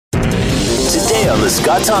Weekday on The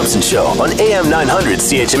Scott Thompson Show on AM 900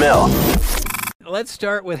 CHML. Let's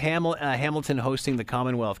start with Hamilton hosting the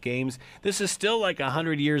Commonwealth Games. This is still like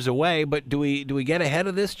 100 years away, but do we get ahead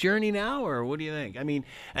of this journey now, or what do you think? I mean,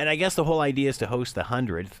 and I guess the whole idea is to host the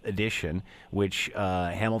 100th edition, which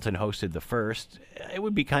Hamilton hosted the first. It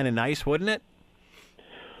would be kind of nice, wouldn't it?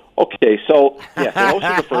 Okay, so yes, they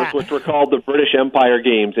hosted the first, which were called the British Empire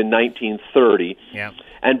Games in 1930. Yeah.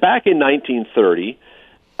 And back in 1930,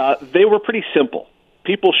 they were pretty simple.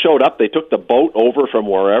 People showed up, they took the boat over from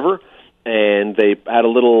wherever, and they had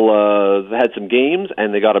had some games,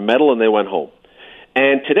 and they got a medal, and they went home.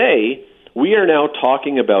 And today, we are now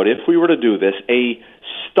talking about, if we were to do this, a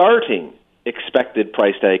starting expected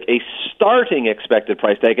price tag. And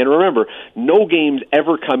remember, no games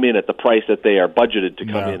ever come in at the price that they are budgeted to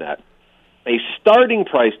come in at. A starting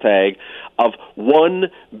price tag of $1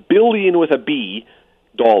 billion with a B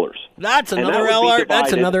dollars. That's another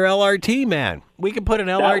LRT, man. We could put an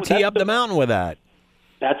LRT up the mountain with that.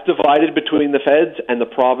 That's divided between the feds and the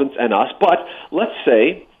province and us. But let's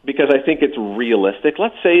say, because I think it's realistic,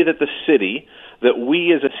 let's say that that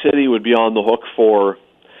we as a city would be on the hook for,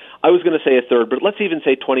 I was going to say a third, but let's even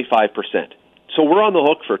say 25%. So we're on the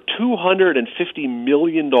hook for $250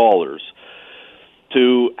 million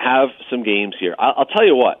to have some games here. I'll tell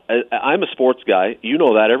you what, I'm a sports guy. You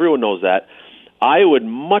know that. Everyone knows that. I would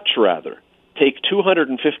much rather take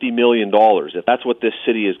 $250 million, if that's what this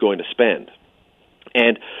city is going to spend,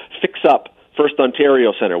 and fix up First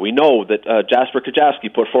Ontario Centre. We know that Jasper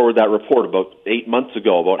Kajewski put forward that report about 8 months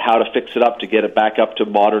ago about how to fix it up to get it back up to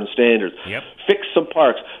modern standards. Yep. Fix some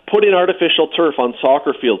parks. Put in artificial turf on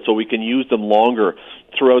soccer fields so we can use them longer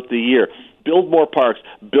throughout the year. Build more parks.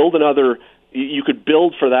 Build another. You could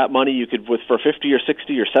build for that money. You could, for 50 or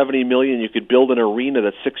 60 or 70 million, you could build an arena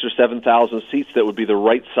that's 6,000 or 7,000 seats that would be the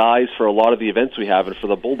right size for a lot of the events we have and for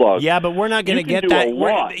the Bulldogs. Yeah, but we're not going to get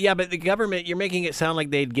that. Yeah, but the government, you're making it sound like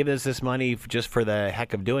they'd give us this money just for the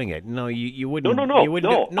heck of doing it. No, you wouldn't. No. You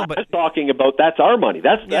wouldn't but I'm talking about that's our money.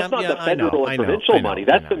 That's not the federal and provincial money.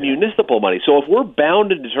 That's the municipal money. So if we're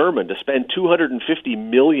bound and determined to spend $250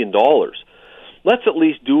 million, let's at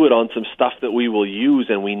least do it on some stuff that we will use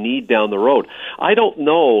and we need down the road. I don't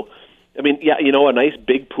know. I mean, a nice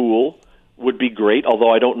big pool would be great,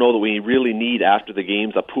 although I don't know that we really need, after the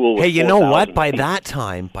games, a pool with 4,000 you know what? By seats. that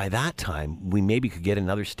time, we maybe could get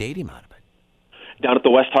another stadium out of it. Down at the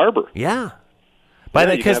West Harbor. Yeah.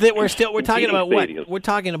 Because we're talking about what? We're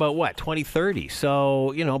talking about what? 2030.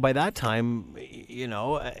 So, by that time,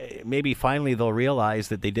 maybe finally they'll realize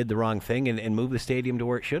that they did the wrong thing and move the stadium to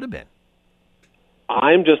where it should have been.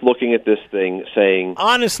 I'm just looking at this thing saying,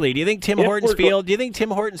 honestly, do you think Tim Hortons Field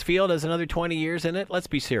has another 20 years in it? Let's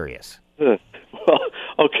be serious. Well,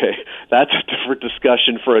 okay, that's a different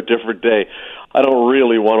discussion for a different day. I don't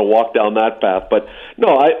really want to walk down that path, but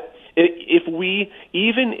no,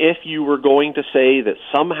 even if you were going to say that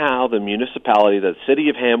somehow the municipality, the city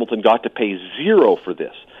of Hamilton, got to pay zero for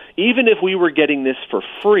this, even if we were getting this for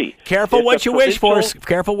free. Careful what you wish for.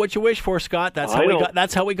 Careful what you wish for, Scott. That's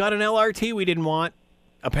how we got an LRT we didn't want,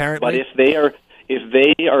 apparently. But if the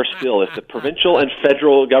provincial and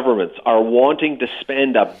federal governments are wanting to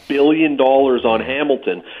spend $1 billion on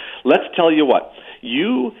Hamilton, let's tell you what.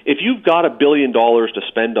 If you've got $1 billion to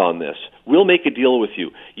spend on this, we'll make a deal with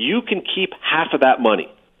you. You can keep half of that money.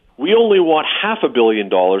 We only want $500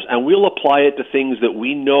 million, and we'll apply it to things that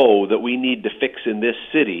we know that we need to fix in this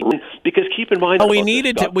city. Because keep in mind, we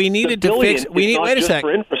needed to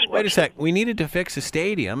fix a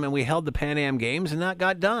stadium, and we held the Pan Am Games, and that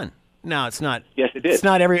got done. No, it's not. Yes, it did. It's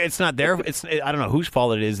not their. I don't know whose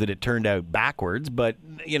fault it is that it turned out backwards, but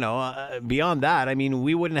beyond that, I mean,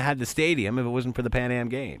 we wouldn't have had the stadium if it wasn't for the Pan Am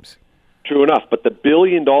Games. True enough, but the $1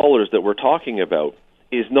 billion that we're talking about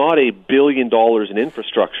is not $1 billion in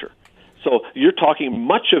infrastructure. So you're talking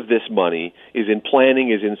much of this money is in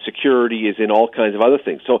planning, is in security, is in all kinds of other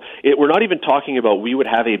things. So we're not even talking about we would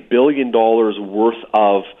have $1 billion worth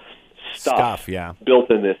of stuff built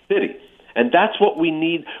in this city. And that's what we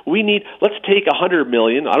need. Let's take $100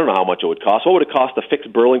 million. I don't know how much it would cost. What would it cost to fix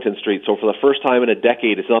Burlington Street so for the first time in a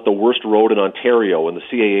decade it's not the worst road in Ontario when the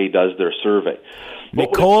CAA does their survey?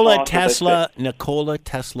 Nikola Tesla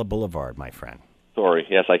Boulevard, my friend. Sorry,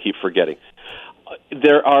 yes, I keep forgetting.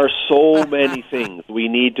 There are so many things we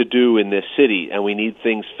need to do in this city, and we need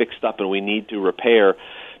things fixed up, and we need to repair.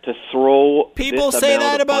 To throw people say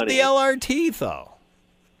that about the LRT, though.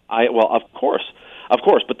 Of course,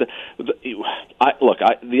 but the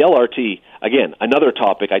LRT, again, another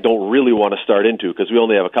topic I don't really want to start into because we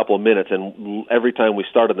only have a couple of minutes, and every time we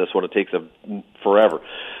start on this one, it takes forever.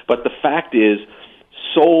 But the fact is,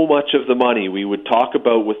 so much of the money we would talk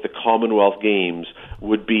about with the Commonwealth Games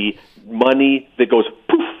would be money that goes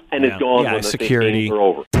poof and is gone when the games are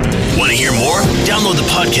over. Want to hear more? Download the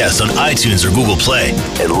podcast on iTunes or Google Play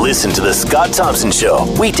and listen to The Scott Thompson Show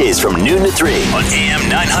weekdays from noon to 3 on AM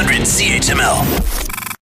 900 CHML.